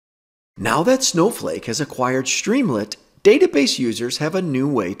Now that Snowflake has acquired Streamlit, database users have a new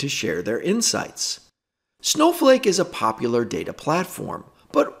way to share their insights. Snowflake is a popular data platform,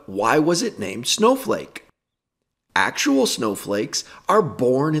 but why was it named Snowflake? Actual snowflakes are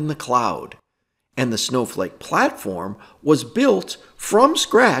born in the cloud, and the Snowflake platform was built from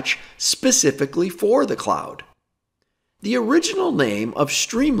scratch specifically for the cloud. The original name of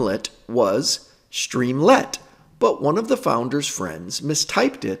Streamlit was Streamlet, but one of the founder's friends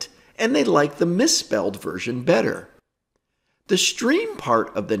mistyped it and they liked the misspelled version better. The stream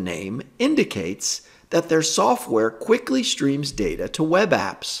part of the name indicates that their software quickly streams data to web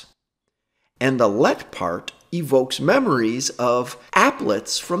apps. And the let part evokes memories of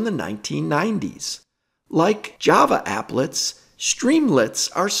applets from the 1990s. Like Java applets, Streamlits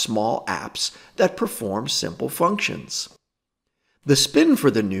are small apps that perform simple functions. The spin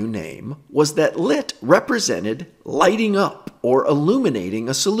for the new name was that lit represented lighting up or illuminating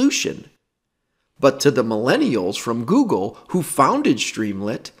a solution. But to the millennials from Google who founded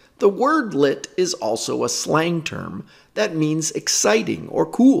Streamlit, the word lit is also a slang term that means exciting or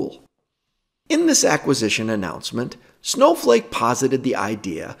cool. In this acquisition announcement, Snowflake posited the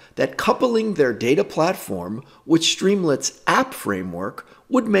idea that coupling their data platform with Streamlit's app framework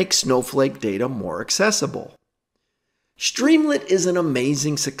would make Snowflake data more accessible. Streamlit is an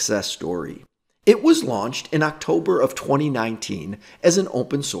amazing success story. It was launched in October of 2019 as an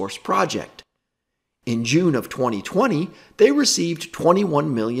open source project. In June of 2020, they received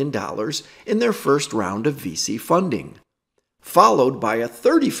 $21 million in their first round of VC funding, followed by a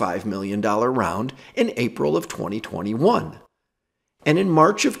 $35 million round in April of 2021. And in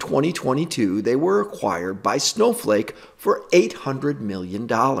March of 2022, they were acquired by Snowflake for $800 million.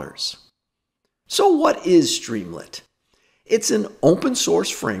 So what is Streamlit? It's an open source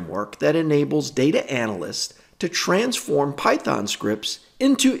framework that enables data analysts to transform Python scripts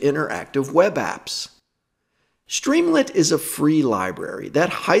into interactive web apps. Streamlit is a free library that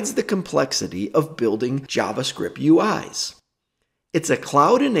hides the complexity of building JavaScript UIs. It's a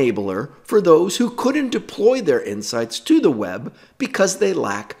cloud enabler for those who couldn't deploy their insights to the web because they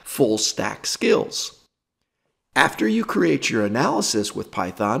lack full stack skills. After you create your analysis with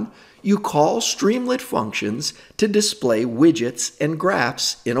Python, you call Streamlit functions to display widgets and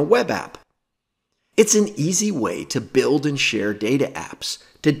graphs in a web app. It's an easy way to build and share data apps,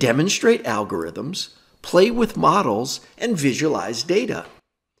 to demonstrate algorithms, play with models, and visualize data.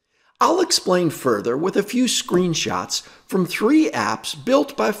 I'll explain further with a few screenshots from 3 apps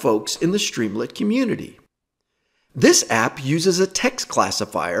built by folks in the Streamlit community. This app uses a text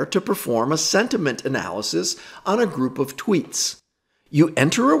classifier to perform a sentiment analysis on a group of tweets. You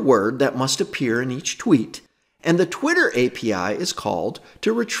enter a word that must appear in each tweet, and the Twitter API is called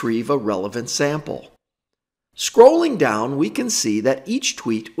to retrieve a relevant sample. Scrolling down, we can see that each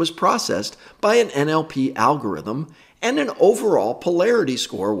tweet was processed by an NLP algorithm and an overall polarity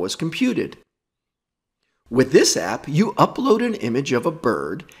score was computed. With this app, you upload an image of a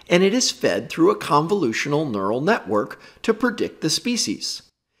bird and it is fed through a convolutional neural network to predict the species.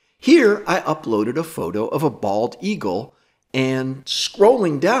 Here, I uploaded a photo of a bald eagle, and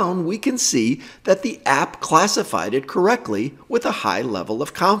scrolling down, we can see that the app classified it correctly with a high level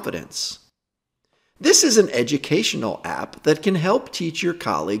of confidence. This is an educational app that can help teach your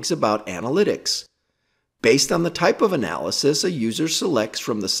colleagues about analytics. Based on the type of analysis a user selects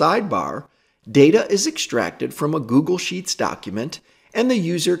from the sidebar, data is extracted from a Google Sheets document, and the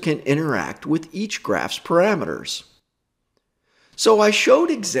user can interact with each graph's parameters. So I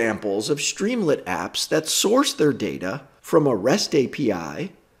showed examples of Streamlit apps that source their data from a REST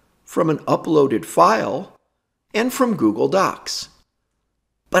API, from an uploaded file, and from Google Docs.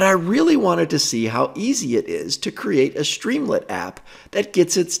 But I really wanted to see how easy it is to create a Streamlit app that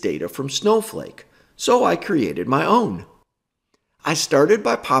gets its data from Snowflake, so I created my own. I started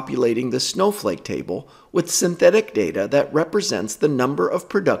by populating the Snowflake table with synthetic data that represents the number of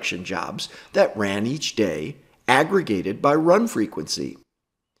production jobs that ran each day, aggregated by run frequency.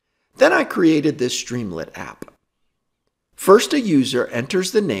 Then I created this Streamlit app. First, a user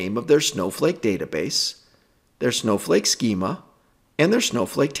enters the name of their Snowflake database, their Snowflake schema, and their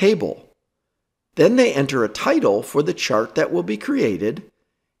Snowflake table. Then they enter a title for the chart that will be created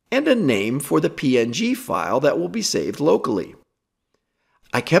and a name for the PNG file that will be saved locally.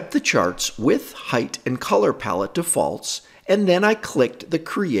 I kept the chart's width, height, and color palette defaults, and then I clicked the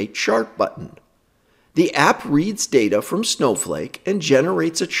Create Chart button. The app reads data from Snowflake and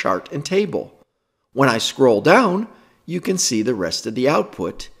generates a chart and table. When I scroll down, you can see the rest of the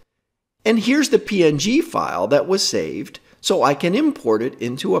output. And here's the PNG file that was saved, so I can import it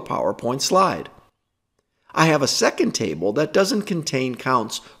into a PowerPoint slide. I have a second table that doesn't contain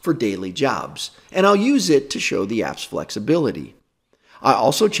counts for daily jobs, and I'll use it to show the app's flexibility. I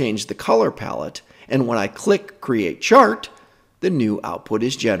also changed the color palette, and when I click Create Chart, the new output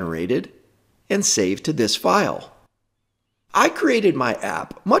is generated and saved to this file. I created my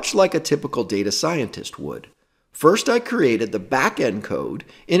app much like a typical data scientist would. First, I created the back-end code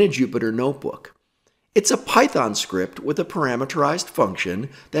in a Jupyter notebook. It's a Python script with a parameterized function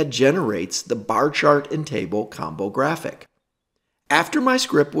that generates the bar chart and table combo graphic. After my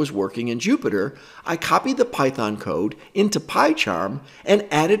script was working in Jupyter, I copied the Python code into PyCharm and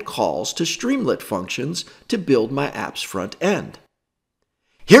added calls to Streamlit functions to build my app's front end.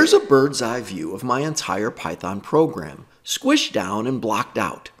 Here's a bird's eye view of my entire Python program, squished down and blocked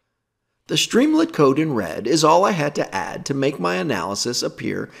out. The Streamlit code in red is all I had to add to make my analysis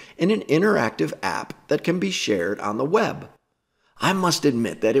appear in an interactive app that can be shared on the web. I must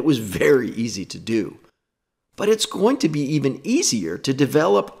admit that it was very easy to do. But it's going to be even easier to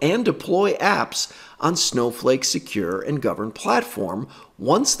develop and deploy apps on Snowflake's secure and governed platform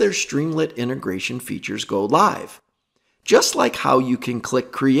once their Streamlit integration features go live. Just like how you can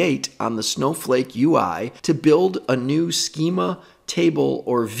click Create on the Snowflake UI to build a new schema, table,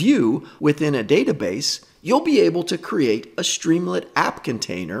 or view within a database, you'll be able to create a Streamlit app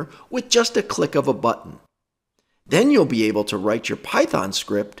container with just a click of a button. Then you'll be able to write your Python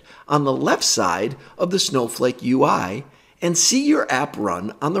script on the left side of the Snowflake UI and see your app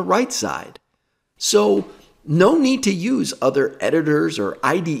run on the right side. So, no need to use other editors or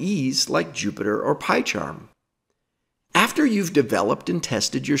IDEs like Jupyter or PyCharm. After you've developed and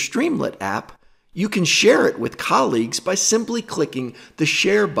tested your Streamlit app, you can share it with colleagues by simply clicking the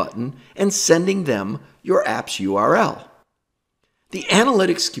Share button and sending them your app's URL. The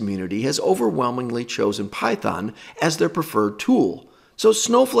analytics community has overwhelmingly chosen Python as their preferred tool, so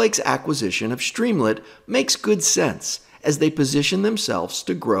Snowflake's acquisition of Streamlit makes good sense as they position themselves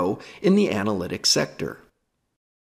to grow in the analytics sector.